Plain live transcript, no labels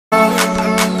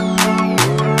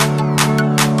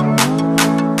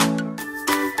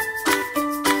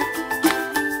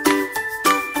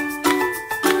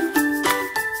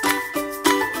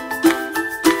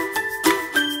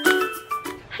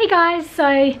guys, so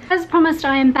as promised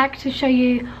I am back to show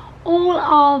you all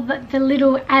of the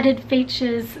little added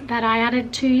features that I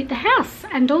added to the house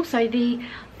and also the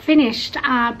finished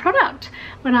product.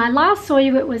 When I last saw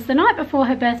you it was the night before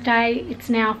her birthday. It's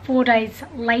now 4 days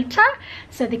later,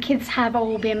 so the kids have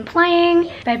all been playing.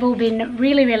 They've all been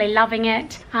really loving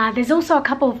it. There's also a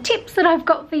couple of tips that I've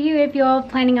got for you if you're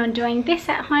planning on doing this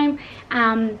at home.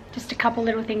 Just a couple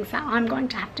little things that I'm going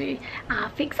to have to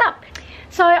fix up.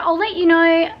 So I'll let you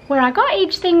know where I got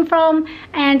each thing from,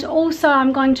 and also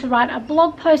I'm going to write a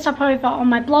blog post up over on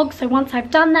my blog. So once I've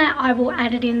done that, I will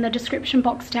add it in the description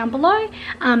box down below,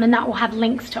 and that will have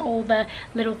links to all the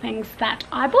little things that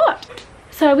I bought.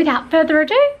 So without further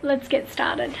ado, let's get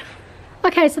started.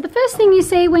 Okay, so the first thing you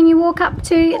see when you walk up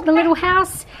to the little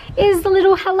house is the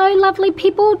little "Hello Lovely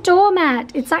People"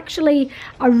 doormat. It's actually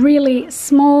a really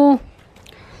small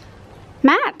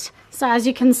mat. So as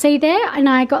you can see there, and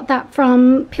I got that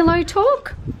from Pillow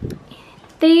Talk.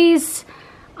 These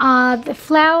are the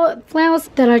flowers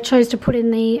that I chose to put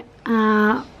in the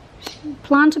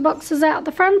planter boxes out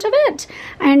the front of it,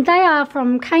 and they are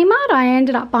from Kmart. I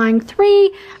ended up buying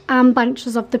 3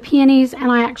 bunches of the peonies,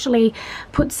 and I actually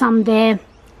put some there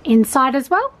inside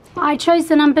as well. I chose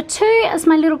the number 2 as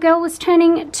my little girl was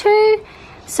turning 2,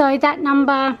 so that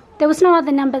number, there was no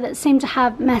other number that seemed to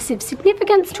have massive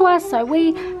significance to us, so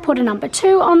we put a number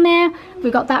 2 on there.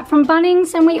 We got that from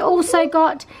Bunnings, and we also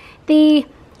got the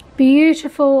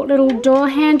beautiful little door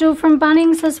handle from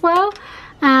Bunnings as well.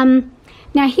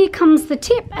 Now here comes the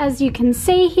tip. As you can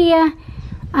see here,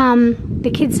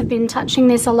 the kids have been touching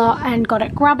this a lot and got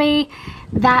it grubby.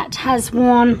 That has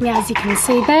worn, as you can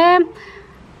see there.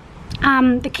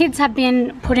 The kids have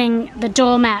been putting the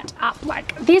doormat up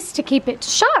like this to keep it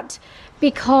shut,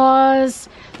 because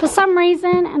for some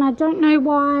reason, and I don't know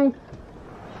why,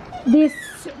 this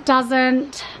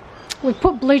doesn't, we've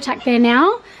put blue tack there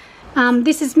now.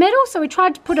 This is metal, so we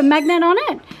tried to put a magnet on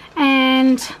it,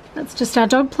 and that's just our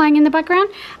dog playing in the background.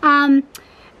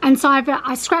 And so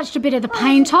I scratched a bit of the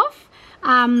paint off,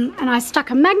 and I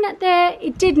stuck a magnet there.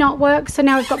 It did not work, so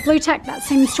now we've got blue tack. That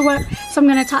seems to work, so I'm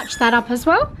going to touch that up as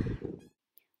well.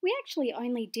 We actually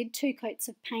only did 2 coats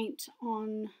of paint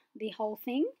on the whole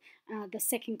thing, the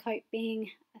second coat being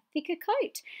a thicker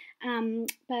coat,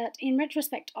 but in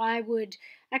retrospect I would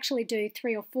actually do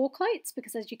 3 or 4 coats,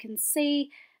 because as you can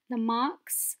see the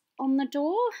marks on the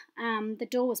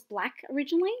door was black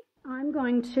originally. I'm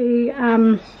going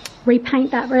to repaint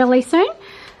that really soon.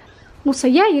 Also,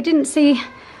 yeah, you didn't see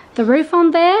the roof on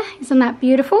there. Isn't that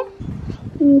beautiful?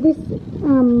 And this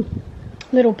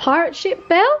little pirate ship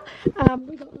bell,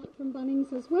 we got that from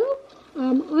Bunnings as well.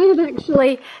 I have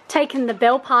actually taken the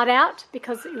bell part out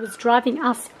because it was driving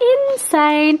us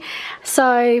insane.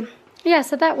 So yeah,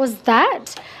 so that was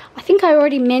that. I think I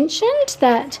already mentioned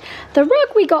that the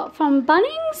rug we got from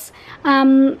Bunnings.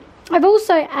 I've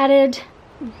also added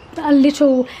a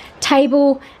little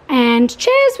table and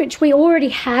chairs, which we already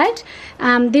had.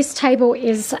 This table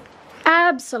is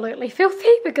absolutely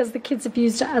filthy because the kids have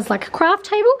used it as like a craft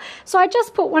table, so I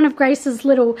just put one of Grace's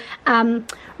little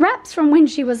wraps from when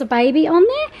she was a baby on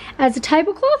there as a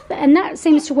tablecloth, and that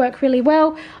seems to work really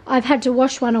well. I've had to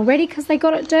wash one already because they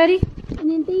got it dirty. And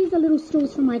then these are little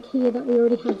stools from IKEA that we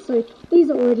already had, so these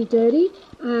are already dirty,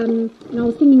 and I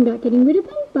was thinking about getting rid of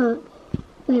them, but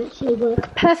they actually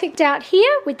work perfect out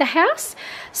here with the house,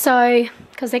 so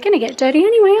because they're going to get dirty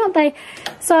anyway, aren't they?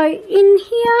 So in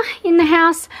here in the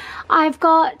house I've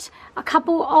got a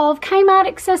couple of Kmart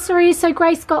accessories. So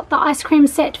Grace got the ice cream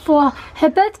set for her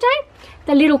birthday,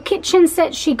 the little kitchen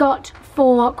set she got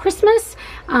for Christmas.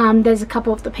 There's a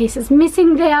couple of the pieces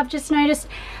missing there, I've just noticed.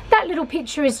 That little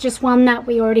picture is just one that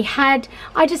we already had.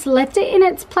 I just left it in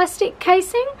its plastic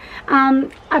casing.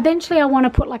 Eventually I want to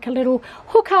put like a little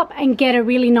hook up and get a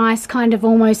really nice kind of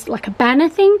almost like a banner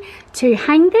thing to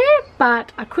hang there,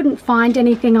 but I couldn't find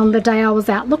anything on the day I was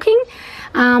out looking.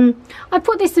 I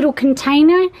put this little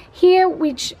container here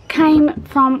which came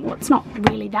from, well, it's not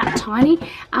really that tiny,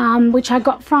 which I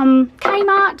got from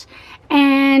Kmart,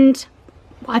 and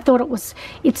I thought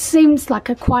it seems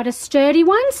like quite a sturdy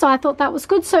one, so I thought that was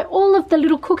good. So all of the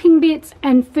little cooking bits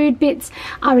and food bits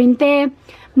are in there.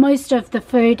 Most of the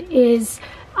food is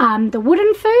the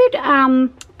wooden food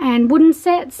and wooden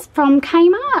sets from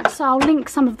Kmart, so I'll link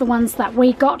some of the ones that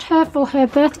we got her for her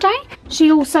birthday.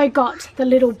 She also got the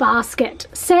little basket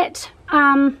set.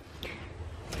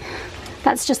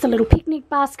 That's just a little picnic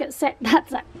basket set.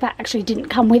 That actually didn't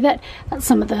come with it. That's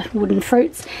some of the wooden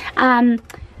fruits.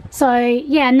 So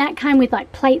yeah, and that came with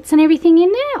like plates and everything in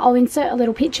there. I'll insert a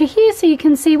little picture here so you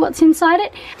can see what's inside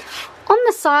it. On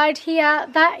the side here,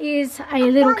 that is a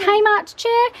little Kmart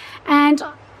chair, and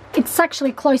it's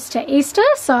actually close to Easter,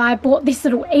 so I bought this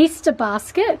little Easter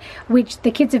basket, which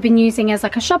the kids have been using as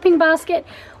like a shopping basket.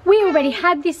 We already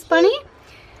had this bunny.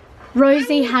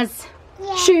 Rosie has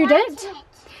chewed it.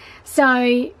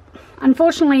 So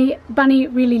unfortunately, Bunny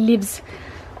really lives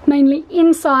mainly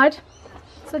inside.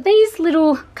 So these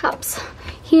little cups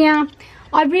here,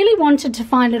 I really wanted to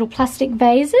find little plastic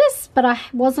vases, but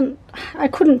I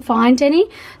couldn't find any.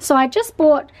 So I just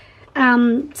bought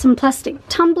some plastic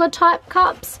tumbler type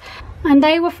cups, and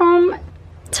they were from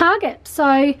Target.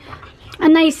 So,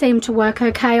 and they seem to work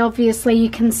okay. Obviously you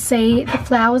can see the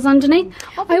flowers underneath.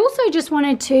 I also just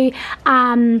wanted to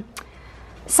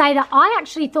say that I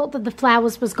actually thought that the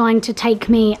flowers was going to take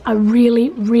me a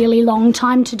really long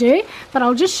time to do, but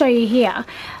I'll just show you here.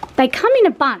 They come in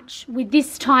a bunch with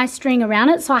this tie string around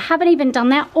it, so I haven't even done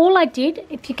that. All I did,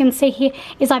 if you can see here,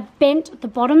 is I bent the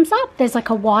bottoms up. There's like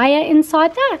a wire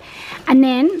inside that, and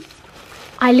then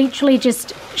I literally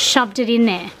just shoved it in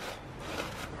there.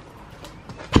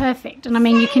 Perfect. And I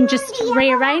mean, you can just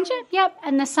rearrange it. Yep,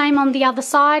 and the same on the other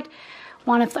side.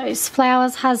 One of those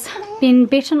flowers has been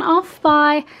bitten off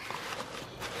by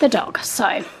the dog.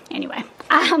 So anyway,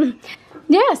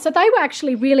 yeah, so they were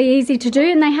actually really easy to do,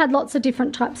 and they had lots of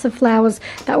different types of flowers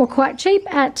that were quite cheap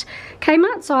at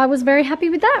Kmart, so I was very happy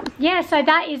with that. Yeah, so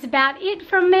that is about it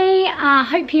from me.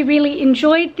 Hope you really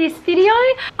enjoyed this video.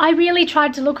 I really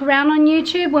tried to look around on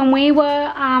YouTube when we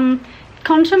were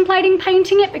contemplating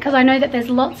painting it, because I know that there's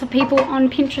lots of people on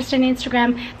Pinterest and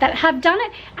Instagram that have done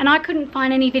it, and I couldn't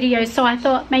find any videos, so I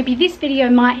thought maybe this video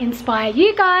might inspire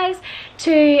you guys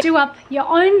to do up your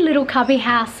own little cubby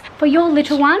house for your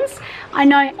little ones. I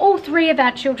know all three of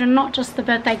our children, not just the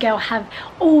birthday girl, have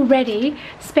already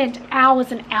spent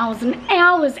hours and hours and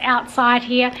hours outside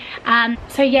here.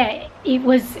 So yeah, it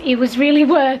was really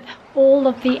worth all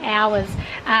of the hours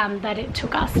that it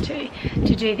took us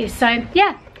to do this. So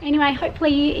yeah, anyway,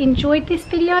 hopefully you enjoyed this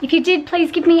video. If you did,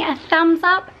 please give me a thumbs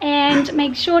up, and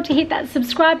make sure to hit that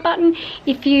subscribe button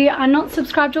if you are not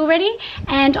subscribed already,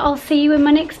 and I'll see you in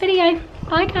my next video.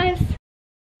 Bye guys.